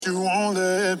You won't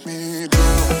let me down.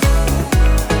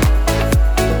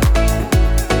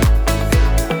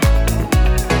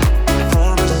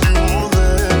 Promise you won't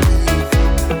let me.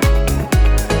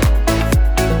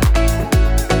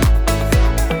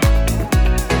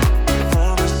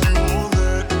 Promise you won't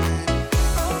let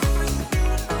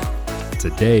me.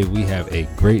 Today we have a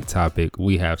great topic.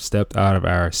 We have stepped out of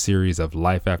our series of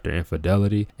life after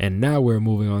infidelity, and now we're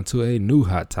moving on to a new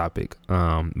hot topic.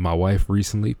 My wife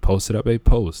recently posted up a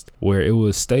post where it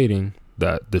was stating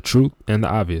that the truth and the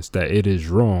obvious that it is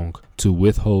wrong to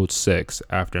withhold sex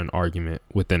after an argument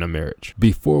within a marriage.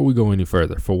 Before we go any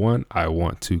further, for one, I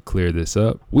want to clear this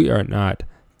up. We are not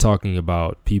talking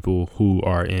about people who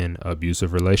are in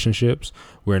abusive relationships.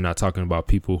 We're not talking about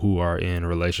people who are in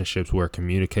relationships where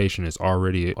communication is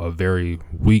already a very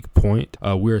weak point.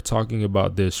 We're talking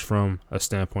about this from a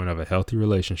standpoint of a healthy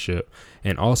relationship,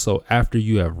 and also after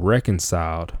you have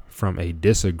reconciled from a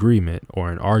disagreement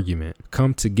or an argument,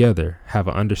 come together, have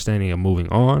an understanding of moving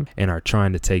on, and are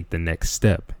trying to take the next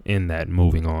step in that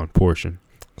moving on portion.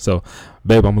 So,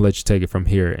 babe, I'm gonna let you take it from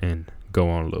here and go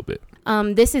on a little bit.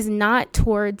 This is not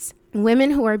towards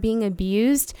women who are being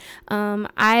abused.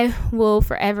 I will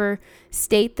forever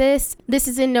state this. This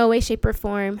is in no way, shape, or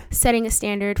form setting a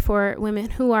standard for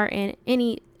women who are in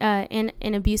any in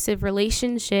an abusive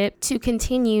relationship to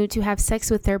continue to have sex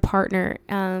with their partner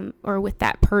or with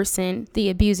that person, the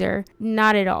abuser.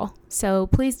 Not at all. So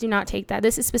please do not take that.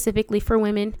 This is specifically for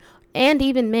women and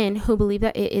even men who believe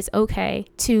that it is okay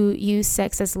to use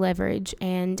sex as leverage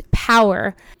and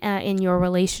power in your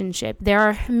relationship. There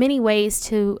are many ways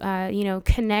to,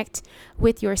 connect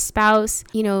with your spouse,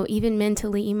 even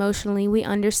mentally, emotionally. We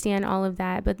understand all of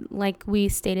that. But like we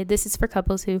stated, this is for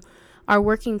couples who are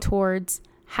working towards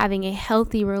having a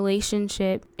healthy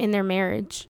relationship in their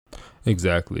marriage.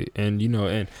 Exactly. And,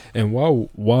 and while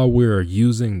we're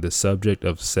using the subject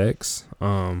of sex,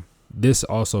 this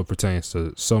also pertains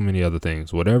to so many other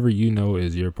things. Whatever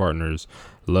is your partner's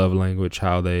love language,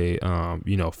 how they,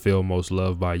 feel most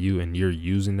loved by you, and you're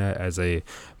using that as a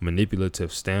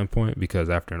manipulative standpoint because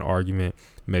after an argument,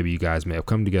 maybe you guys may have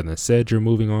come together and said you're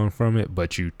moving on from it,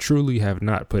 but you truly have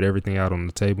not put everything out on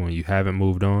the table and you haven't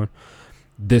moved on.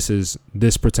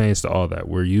 This pertains to all that.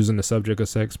 We're using the subject of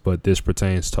sex, but this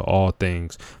pertains to all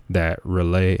things that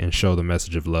relay and show the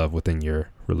message of love within your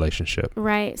relationship.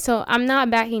 Right. So I'm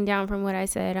not backing down from what I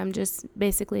said. I'm just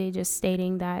basically just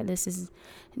stating that this is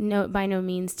by no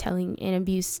means telling an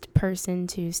abused person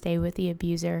to stay with the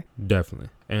abuser. Definitely.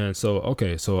 And so,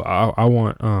 okay. So I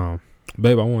want,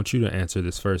 babe, I want you to answer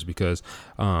this first because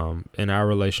in our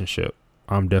relationship,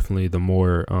 I'm definitely the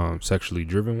more sexually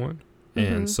driven one.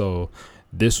 Mm-hmm. And so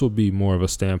this will be more of a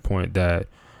standpoint that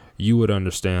you would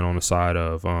understand on the side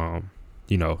of,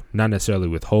 not necessarily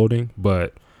withholding,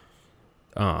 but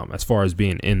as far as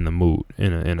being in the mood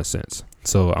in a sense.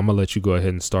 So I'm gonna let you go ahead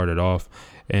and start it off,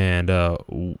 and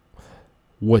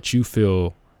what you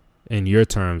feel in your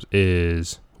terms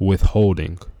is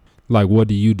withholding. Like, what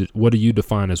do you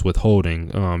define as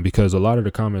withholding? Because a lot of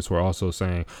the comments were also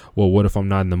saying, well, what if I'm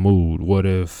not in the mood? What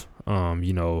if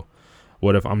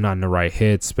what if I'm not in the right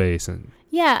headspace? And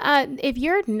if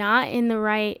you're not in the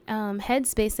right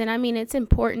headspace, then it's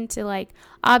important to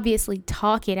obviously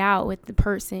talk it out with the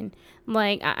person.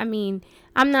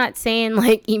 I'm not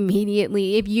saying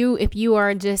immediately if you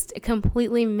are just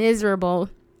completely miserable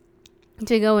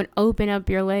to go and open up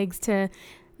your legs to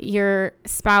your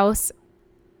spouse,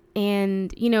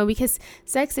 and because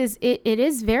sex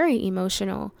is very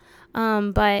emotional,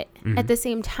 but at the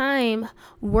same time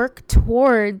work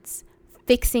towards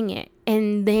fixing it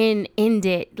and then end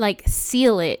it,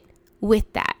 seal it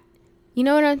with that. You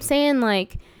know what I'm saying?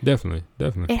 Definitely.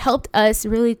 It helped us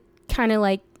really kind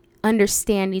of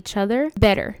understand each other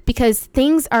better because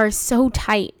things are so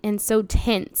tight and so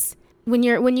tense. When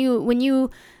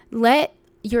you let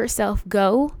yourself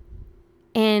go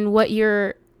and what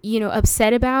you're,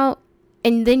 upset about,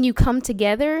 and then you come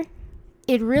together,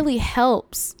 it really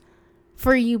helps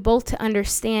for you both to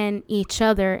understand each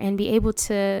other and be able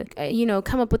to,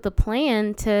 come up with a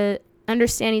plan to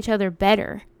understand each other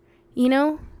better,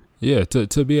 Yeah,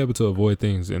 to be able to avoid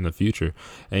things in the future.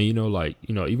 And, even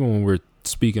when we're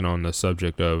speaking on the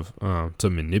subject of to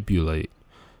manipulate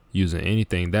using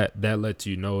anything, that lets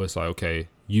it's okay,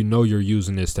 you're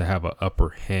using this to have an upper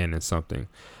hand in something,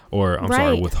 or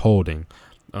withholding.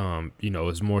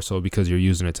 It's more so because you're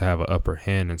using it to have an upper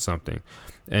hand in something.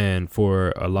 And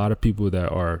for a lot of people that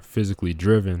are physically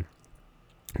driven,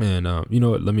 and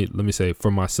let me say for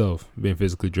myself, being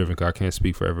physically driven, because I can't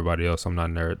speak for everybody else. I'm not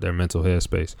in their mental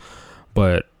headspace,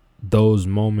 but those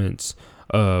moments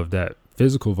of that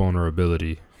physical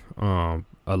vulnerability,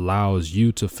 a allows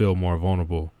you to feel more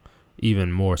vulnerable,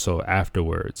 even more so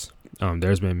afterwards.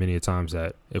 There's been many times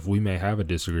that if we may have a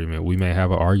disagreement, we may have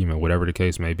an argument, whatever the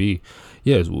case may be.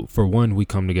 Yes, for one, we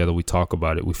come together, we talk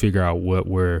about it, we figure out what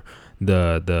were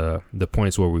the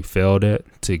points where we failed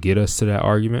at to get us to that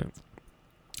argument,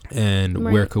 and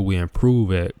where could we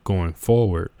improve at going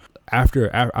forward. I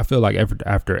feel like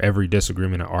after every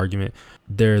disagreement and argument,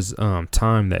 there's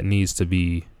time that needs to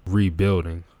be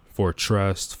rebuilding for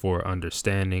trust, for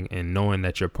understanding, and knowing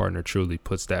that your partner truly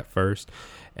puts that first.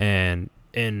 And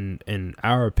in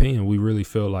our opinion, we really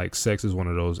feel like sex is one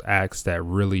of those acts that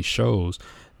really shows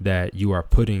that you are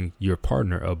putting your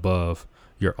partner above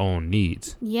your own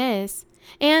needs. Yes.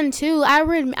 And too, I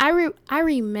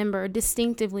remember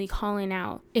distinctively calling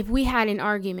out, if we had an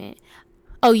argument,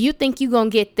 oh, you think you gonna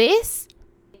get this,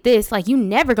 like you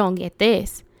never gonna get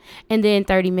this. And then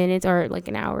 30 minutes or like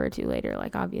an hour or two later,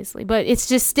 like obviously, but it's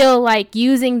just still like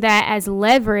using that as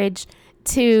leverage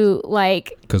to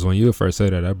like, because when you first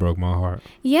said that broke my heart.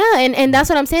 Yeah. And that's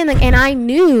what I'm saying. Like, and I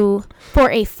knew for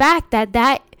a fact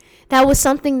that was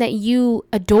something that you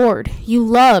adored, you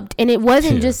loved. And it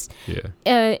wasn't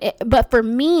but for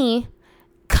me,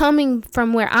 coming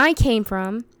from where I came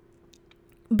from,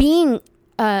 being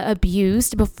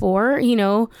abused before,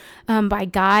 by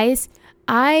guys,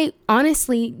 I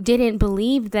honestly didn't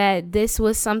believe that this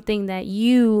was something that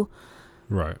you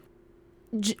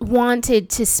wanted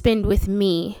to spend with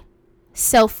me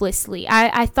selflessly.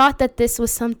 I thought that this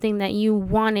was something that you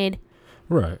wanted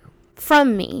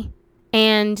from me,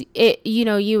 and it,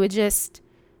 you would just,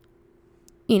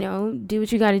 do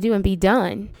what you got to do and be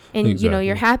done, and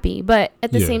you're happy. But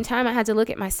at the same time, I had to look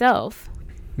at myself.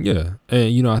 Yeah.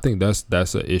 And, I think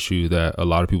that's an issue that a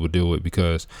lot of people deal with,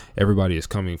 because everybody is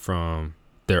coming from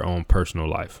their own personal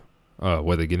life,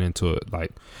 whether getting into it,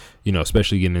 like,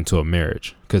 especially getting into a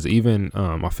marriage. Because even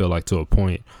I feel like to a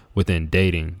point within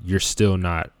dating, you're still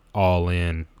not all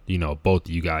in, both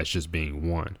of you guys just being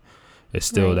one. It's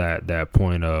still that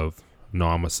point of, no,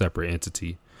 I'm a separate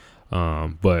entity.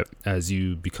 But as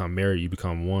you become married, you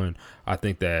become one. I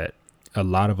think that a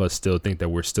lot of us still think that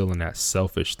we're still in that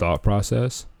selfish thought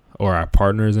process, or our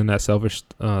partners in that selfish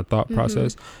thought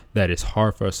process, that it's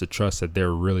hard for us to trust that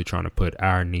they're really trying to put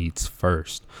our needs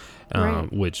first.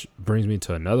 Which brings me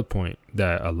to another point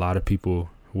that a lot of people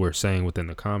were saying within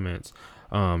the comments,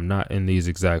 not in these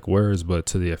exact words, but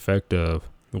to the effect of,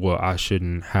 well, I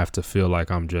shouldn't have to feel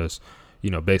like I'm just,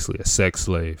 basically a sex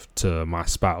slave to my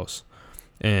spouse.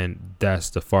 And that's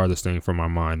the farthest thing from my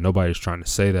mind. Nobody's trying to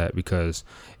say that, because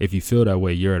if you feel that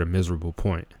way, you're at a miserable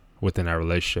point within that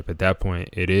relationship. At that point,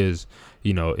 it is,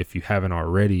 if you haven't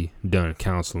already done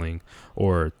counseling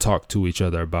or talked to each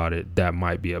other about it, that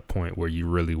might be a point where you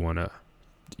really want to,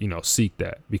 seek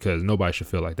that, because nobody should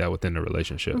feel like that within the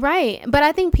relationship. Right. But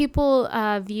I think people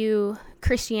view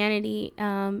Christianity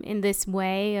in this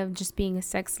way of just being a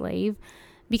sex slave,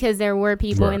 because there were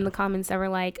people in the comments that were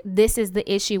like, this is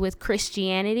the issue with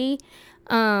Christianity.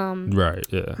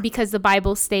 Because the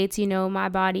Bible states, my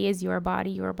body is your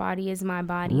body is my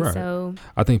body. So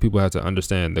I think people have to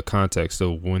understand the context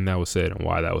of when that was said and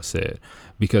why that was said,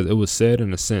 because it was said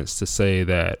in a sense to say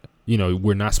that,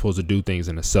 we're not supposed to do things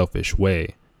in a selfish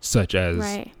way, such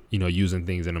as, using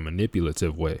things in a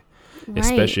manipulative way,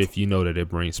 especially if you know that it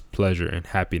brings pleasure and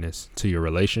happiness to your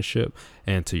relationship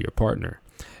and to your partner.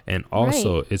 And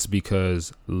also it's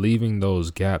because leaving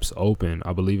those gaps open,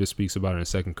 I believe it speaks about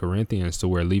it in 2 Corinthians, to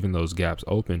where leaving those gaps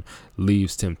open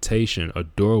leaves temptation a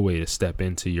doorway to step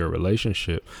into your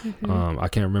relationship. I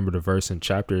can't remember the verse and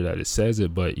chapter that it says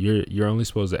it, but you're only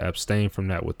supposed to abstain from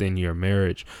that within your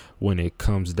marriage when it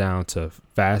comes down to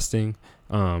fasting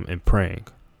and praying.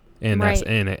 And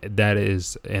that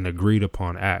is an agreed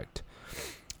upon act.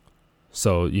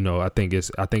 So, I think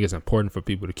it's important for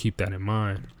people to keep that in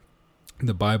mind.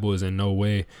 The Bible is in no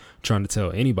way trying to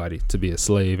tell anybody to be a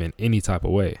slave in any type of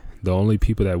way. The only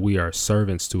people that we are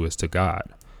servants to is to God.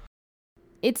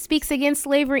 It speaks against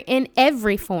slavery in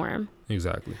every form.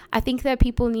 Exactly. I think that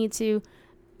people need to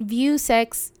view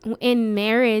sex in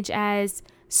marriage as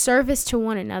service to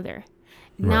one another,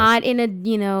 not in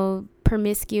a,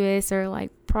 promiscuous or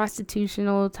like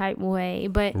prostitutional type way.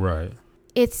 But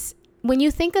it's, when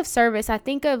you think of service, I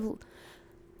think of,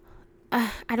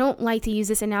 I don't like to use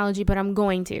this analogy, but I'm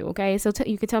going to. Okay, so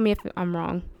you can tell me if I'm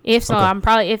wrong. If so,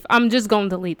 I'm just going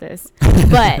to delete this.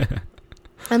 But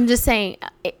I'm just saying,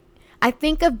 I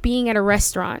think of being at a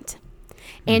restaurant,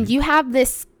 and you have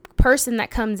this person that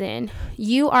comes in.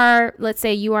 Let's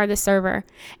say you are the server,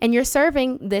 and you're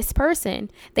serving this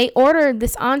person. They ordered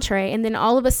this entree, and then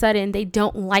all of a sudden they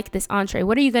don't like this entree.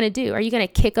 What are you going to do? Are you going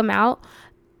to kick them out?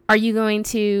 Are you going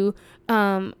to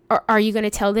are you going to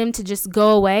tell them to just go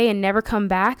away and never come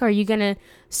back? Are you going to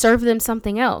serve them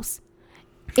something else?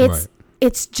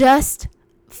 It's just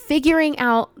figuring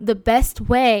out the best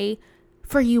way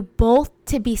for you both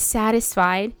to be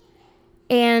satisfied.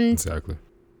 And Exactly.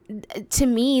 to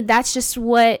me, that's just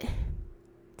what,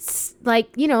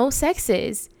 like, sex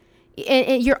is.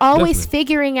 And you're always Definitely.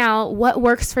 figuring out what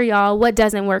works for y'all, what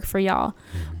doesn't work for y'all,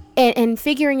 and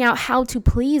figuring out how to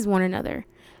please one another.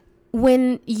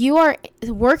 When you are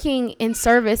working in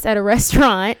service at a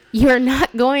restaurant, you're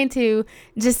not going to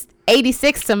just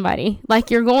 86 somebody. Like,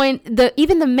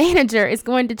 even the manager is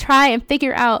going to try and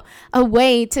figure out a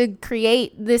way to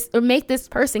create this or make this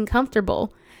person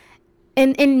comfortable.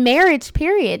 And in marriage,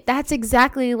 period, that's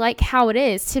exactly like how it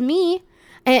is to me.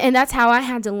 And that's how I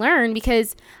had to learn,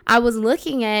 because I was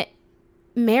looking at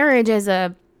marriage as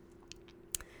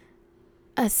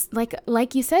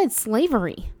like you said,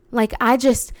 slavery. Like,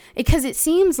 because it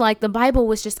seems like the Bible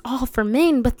was just all for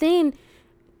men, but then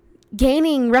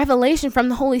gaining revelation from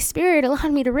the Holy Spirit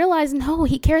allowed me to realize, no,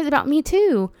 he cares about me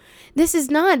too. This is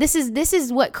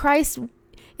what Christ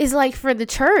is like for the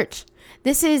church.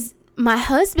 This is my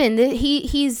husband.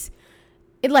 He's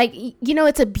like,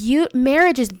 it's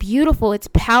marriage is beautiful. It's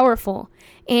powerful.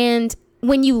 And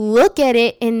when you look at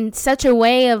it in such a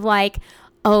way of like,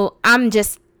 oh,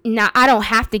 I don't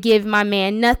have to give my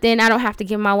man nothing. I don't have to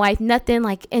give my wife nothing.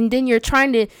 Like, and then you're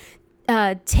trying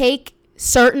to take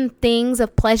certain things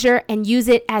of pleasure and use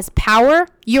it as power.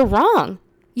 You're wrong.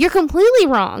 You're completely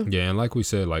wrong. Yeah, and like we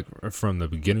said, like from the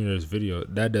beginning of this video,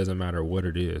 that doesn't matter what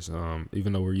it is.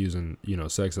 Even though we're using,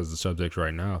 sex as a subject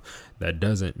right now, that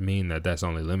doesn't mean that that's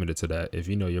only limited to that. If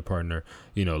your partner,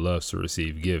 loves to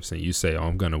receive gifts, and you say, oh,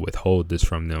 I'm going to withhold this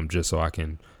from them just so I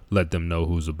can let them know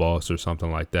who's the boss or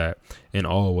something like that. In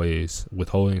all ways,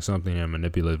 withholding something in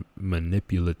a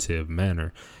manipulative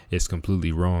manner is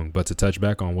completely wrong. But to touch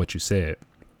back on what you said,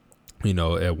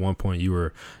 at one point you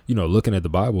were, looking at the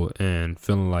Bible and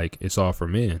feeling like it's all for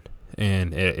men.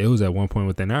 And it was at one point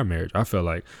within our marriage, I felt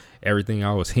like everything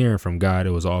I was hearing from God,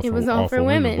 it was all for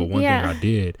women. But one thing I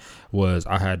did was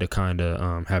I had to kind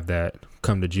of have that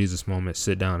come to Jesus moment,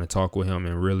 sit down and talk with him,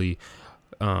 and really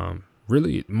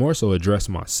more so address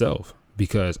myself,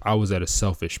 because I was at a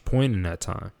selfish point in that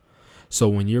time. So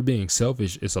when you're being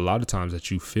selfish, it's a lot of times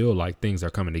that you feel like things are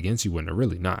coming against you when they're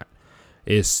really not.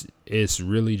 It's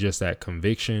really just that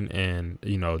conviction, and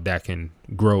that can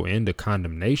grow into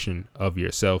condemnation of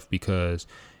yourself, because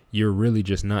you're really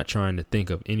just not trying to think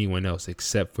of anyone else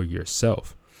except for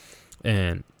yourself.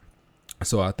 And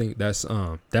so I think that's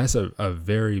a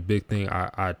very big thing.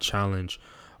 I challenge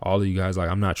all of you guys. Like,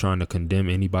 I'm not trying to condemn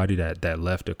anybody that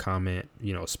left a comment,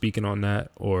 speaking on that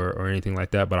or anything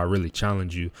like that, but I really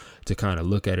challenge you to kind of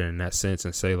look at it in that sense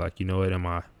and say, like, what,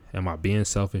 am I being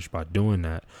selfish by doing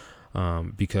that?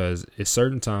 Because it's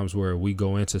certain times where we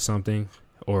go into something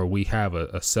or we have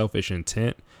a selfish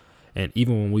intent, and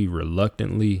even when we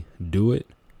reluctantly do it,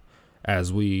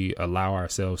 as we allow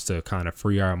ourselves to kind of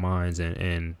free our minds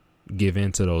and give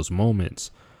into those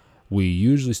moments, we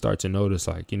usually start to notice,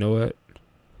 like, what,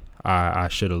 I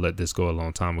should have let this go a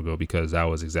long time ago, because that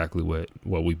was exactly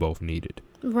what we both needed.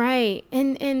 Right.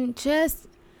 And just,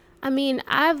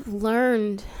 I've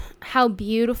learned how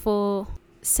beautiful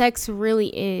sex really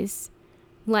is.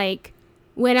 Like,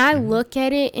 when I look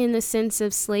at it in the sense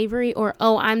of slavery, or,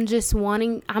 oh, I'm just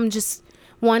wanting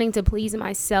to please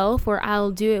myself, or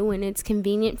I'll do it when it's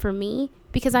convenient for me,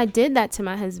 because I did that to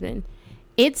my husband.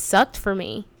 It sucked for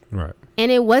me. Right.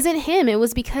 And it wasn't him. It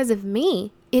was because of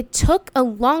me. It took a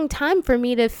long time for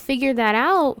me to figure that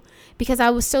out, because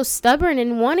I was so stubborn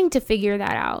in wanting to figure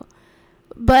that out.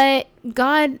 But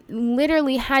God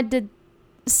literally had to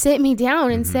sit me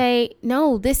down and say,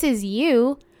 no, this is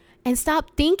you, and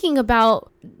stop thinking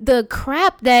about the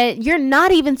crap that you're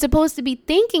not even supposed to be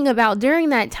thinking about during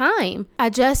that time. I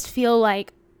just feel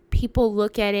like people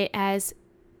look at it as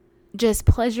just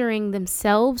pleasuring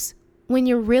themselves when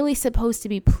you're really supposed to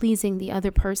be pleasing the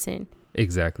other person.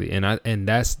 Exactly. And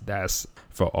that's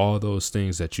for all those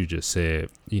things that you just said,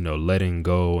 letting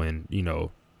go and,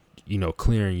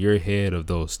 clearing your head of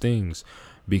those things.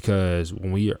 Because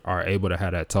when we are able to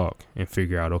have that talk and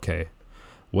figure out, okay,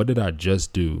 what did I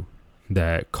just do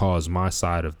that caused my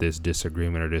side of this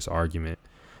disagreement or this argument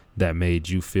that made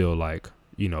you feel like,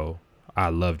 I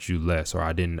loved you less, or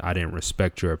I didn't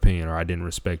respect your opinion, or I didn't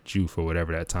respect you for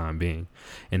whatever that time being.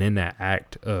 And in that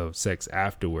act of sex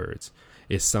afterwards,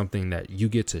 it's something that you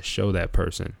get to show that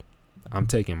person, I'm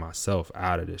taking myself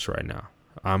out of this right now.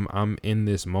 I'm in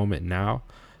this moment now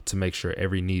to make sure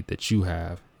every need that you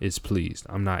have is pleased.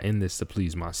 I'm not in this to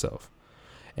please myself.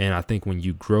 And I think when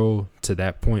you grow to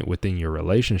that point within your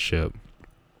relationship,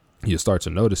 you start to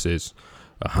notice it's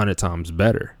 100 times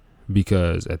better,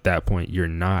 because at that point you're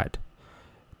not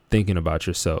thinking about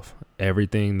yourself.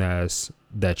 Everything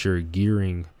that you're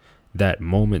gearing that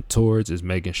moment towards is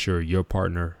making sure your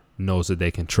partner knows that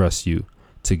they can trust you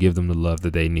to give them the love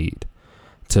that they need,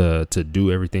 to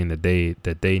do everything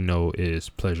that they know is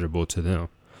pleasurable to them.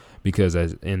 Because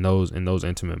as in those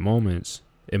intimate moments,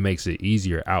 it makes it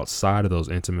easier outside of those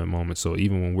intimate moments. So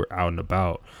even when we're out and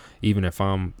about, even if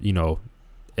I'm,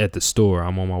 at the store,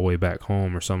 I'm on my way back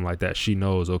home or something like that, she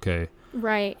knows, okay,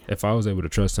 right. if I was able to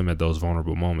trust him at those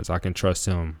vulnerable moments, I can trust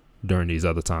him during these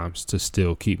other times to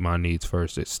still keep my needs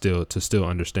first. It's to still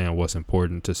understand what's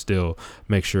important, to still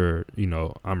make sure,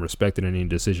 I'm respected in any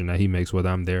decision that he makes, whether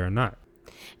I'm there or not.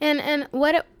 And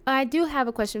what I do have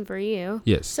a question for you.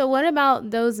 Yes. So what about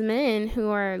those men who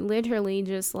are literally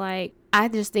just like, I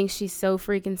just think she's so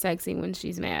freaking sexy when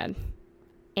she's mad.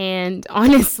 And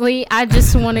honestly, I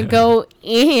just want to go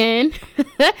in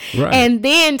Right. and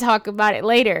then talk about it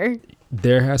later.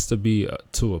 There has to be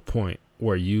to a point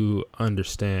where you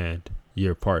understand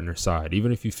your partner's side,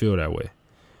 even if you feel that way.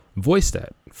 Voice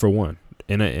that, for one,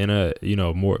 in a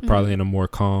more probably in a more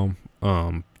calm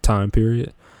time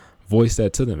period. Voice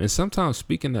that to them, and sometimes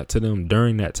speaking that to them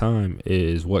during that time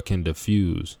is what can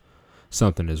diffuse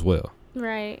something as well.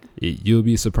 Right. You'll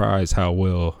be surprised how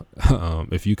well,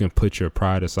 if you can put your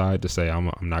pride aside to say, I'm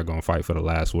not going to fight for the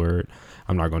last word.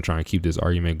 I'm not going to try and keep this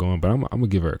argument going, but I'm going to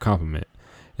give her a compliment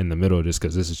in the middle of this,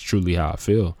 because this is truly how I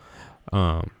feel,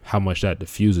 how much that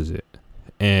diffuses it.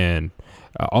 And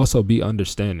also be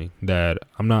understanding that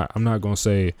I'm not going to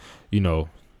say,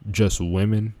 just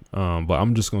women, but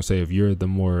I'm just going to say, if you're the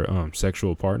more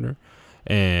sexual partner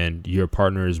and your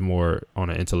partner is more on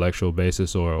an intellectual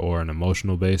basis or an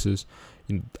emotional basis,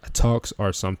 talks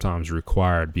are sometimes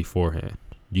required beforehand.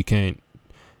 You can't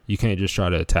just try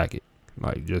to attack it.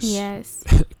 Like, just yes.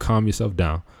 calm yourself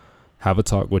down, have a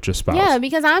talk with your spouse. Yeah,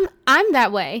 because I'm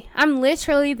that way. I'm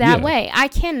literally that way. I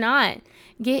cannot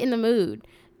get in the mood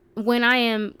when I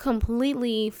am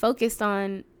completely focused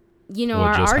on,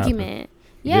 our argument. Happened.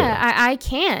 Yeah. I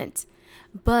can't.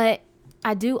 But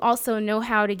I do also know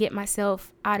how to get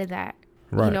myself out of that.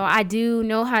 Right. I do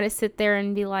know how to sit there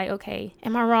and be like, okay,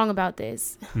 am I wrong about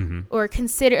this? Mm-hmm. Or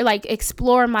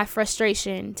explore my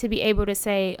frustration to be able to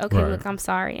say, okay, Right. look, I'm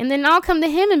sorry. And then I'll come to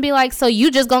him and be like, so you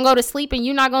just gonna go to sleep and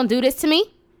you're not gonna do this to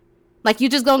me? Like, you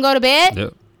just gonna go to bed?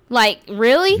 Yep. Like,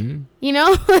 really?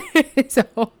 Mm-hmm. So.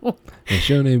 And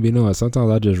she don't even be knowing.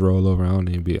 Sometimes I just roll over. I don't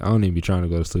even be trying to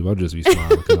go to sleep. I'll just be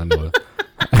smiling because I know it.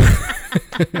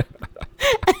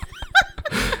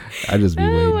 I just be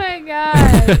waiting. Oh my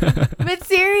God. But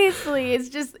seriously, it's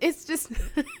just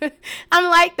I'm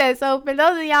like that. So for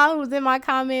those of y'all who's in my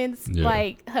comments,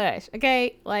 like, hush,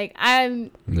 okay? Like, I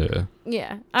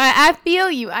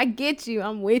feel you. I get you.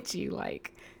 I'm with you.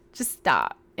 Like, just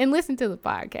stop and listen to the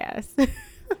podcast.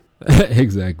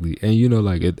 Exactly. And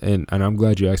and I'm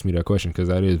glad you asked me that question, because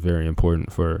that is very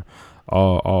important for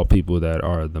all people that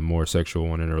are the more sexual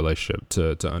one in a relationship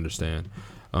to understand.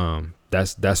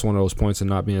 That's one of those points of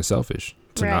not being selfish,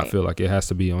 to not feel like it has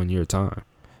to be on your time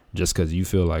just because you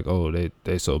feel like, oh,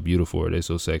 they so beautiful or they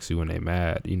so sexy when they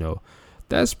mad.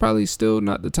 That's probably still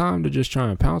not the time to just try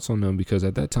and pounce on them, because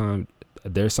at that time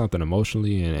there's something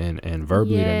emotionally and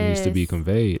verbally that needs to be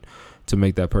conveyed to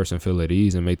make that person feel at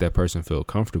ease and make that person feel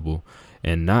comfortable,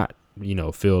 and not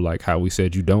feel like how we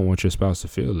said you don't want your spouse to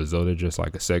feel, as though they're just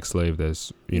like a sex slave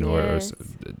that's or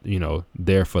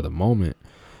there for the moment.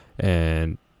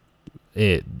 And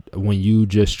when you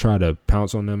just try to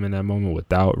pounce on them in that moment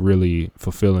without really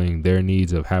fulfilling their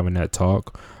needs of having that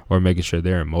talk or making sure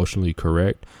they're emotionally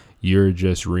correct, you're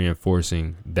just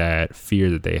reinforcing that fear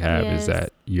that they have, is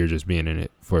that you're just being in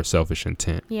it for a selfish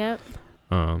intent. Yep.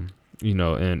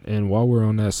 And while we're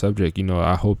on that subject,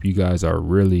 I hope you guys are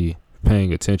really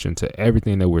paying attention to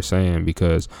everything that we're saying,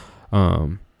 because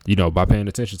by paying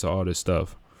attention to all this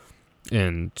stuff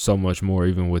and so much more,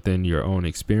 even within your own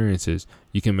experiences,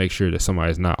 you can make sure that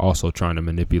somebody's not also trying to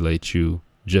manipulate you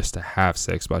just to have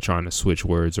sex by trying to switch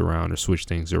words around or switch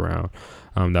things around.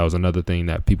 That was another thing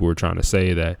that people were trying to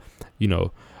say, that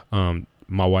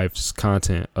my wife's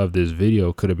content of this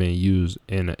video could have been used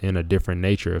in a different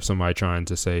nature. If somebody trying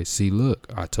to say, see, look,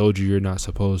 I told you you're not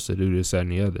supposed to do this, that,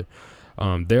 and the other.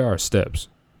 There are steps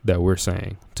that we're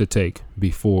saying to take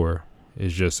before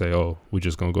it's just say, oh, we're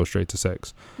just going to go straight to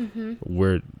sex.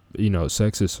 Mm-hmm.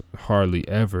 Sex is hardly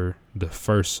ever the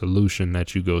first solution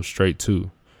that you go straight to.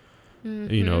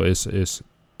 Mm-hmm.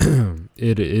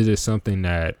 It is something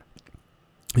that,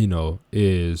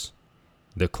 is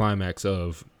the climax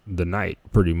of the night,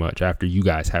 pretty much, after you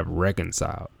guys have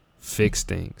reconciled, fixed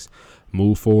things,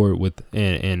 move forward with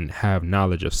and have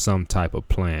knowledge of some type of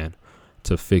plan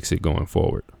to fix it going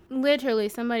forward. Literally,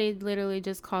 somebody literally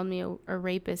just called me a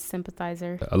rapist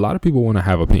sympathizer. A lot of people want to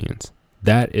have opinions.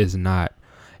 It's not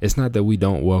that we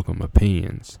don't welcome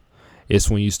opinions. It's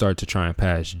when you start to try and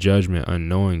pass judgment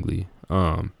unknowingly.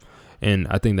 And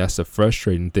I think that's the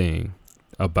frustrating thing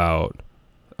about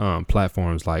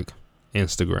platforms like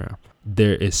Instagram.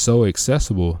 There is so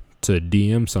accessible to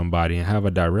DM somebody and have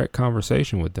a direct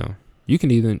conversation with them. You can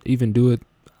even do it,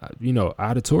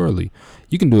 auditorily.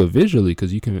 You can do it visually,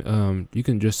 because you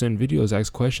can just send videos,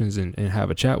 ask questions, and have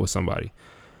a chat with somebody.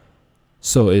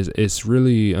 So it's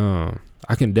really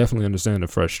I can definitely understand the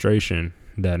frustration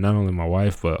that not only my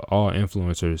wife but all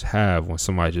influencers have when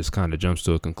somebody just kind of jumps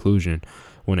to a conclusion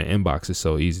when the inbox is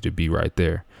so easy to be right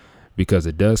there, because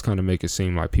it does kind of make it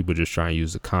seem like people just try and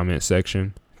use the comment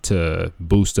section to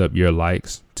boost up your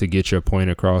likes to get your point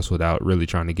across without really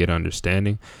trying to get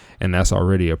understanding. And that's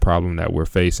already a problem that we're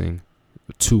facing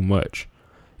too much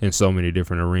in so many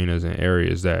different arenas and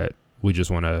areas, that we just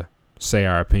want to say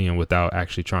our opinion without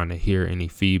actually trying to hear any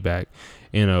feedback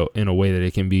in a way that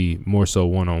it can be more so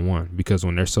one-on-one. Because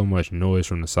when there's so much noise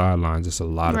from the sidelines, it's a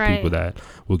lot of people that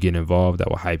will get involved, that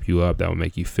will hype you up, that will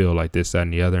make you feel like this, that,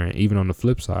 and the other. And even on the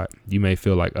flip side, you may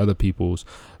feel like other people's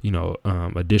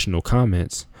additional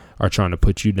comments are trying to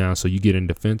put you down, so you get in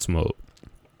defense mode.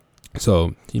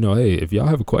 So hey, if y'all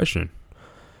have a question,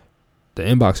 the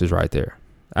inbox is right there.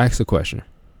 Ask the question,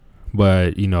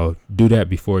 but do that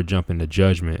before jumping to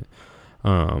judgment.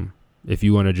 If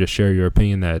you want to just share your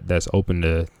opinion that's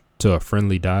open to a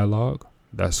friendly dialogue,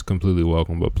 that's completely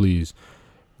welcome. But please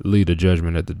leave the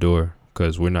judgment at the door,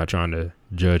 because we're not trying to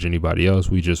judge anybody else.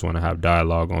 We just want to have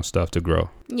dialogue on stuff to grow.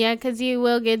 Yeah, because you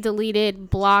will get deleted,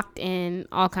 blocked, and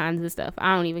all kinds of stuff.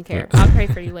 I don't even care. I'll pray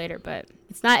for you later, but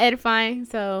it's not edifying,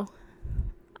 so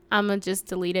I'm going to just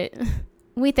delete it.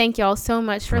 We thank y'all so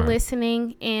much for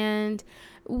listening, and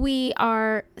we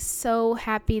are so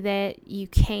happy that you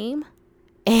came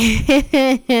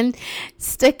and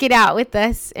stuck it out with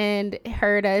us and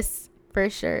heard us for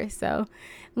sure. So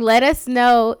let us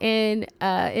know in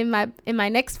my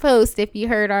next post if you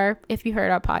heard our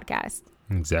podcast.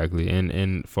 Exactly.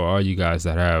 And for all you guys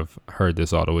that have heard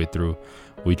this all the way through,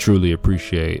 we truly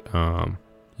appreciate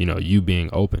you being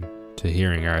open to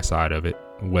hearing our side of it,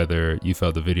 whether you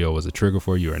felt the video was a trigger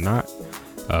for you or not.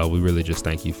 We really just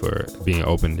thank you for being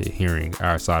open to hearing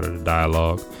our side of the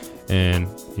dialogue. And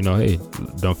hey,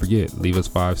 don't forget, leave us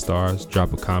 5 stars,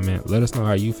 drop a comment, let us know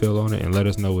how you feel on it, and let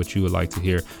us know what you would like to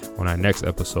hear on our next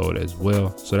episode as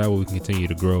well, so that way we can continue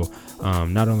to grow,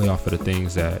 not only off of the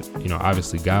things that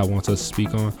obviously God wants us to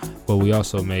speak on, but we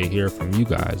also may hear from you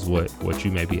guys what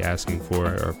you may be asking for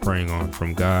or praying on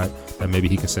from God, that maybe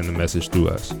he can send a message through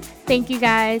us. Thank you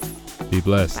guys. Be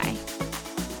blessed. Bye.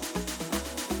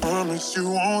 Promise you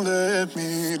won't let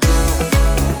me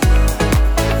down.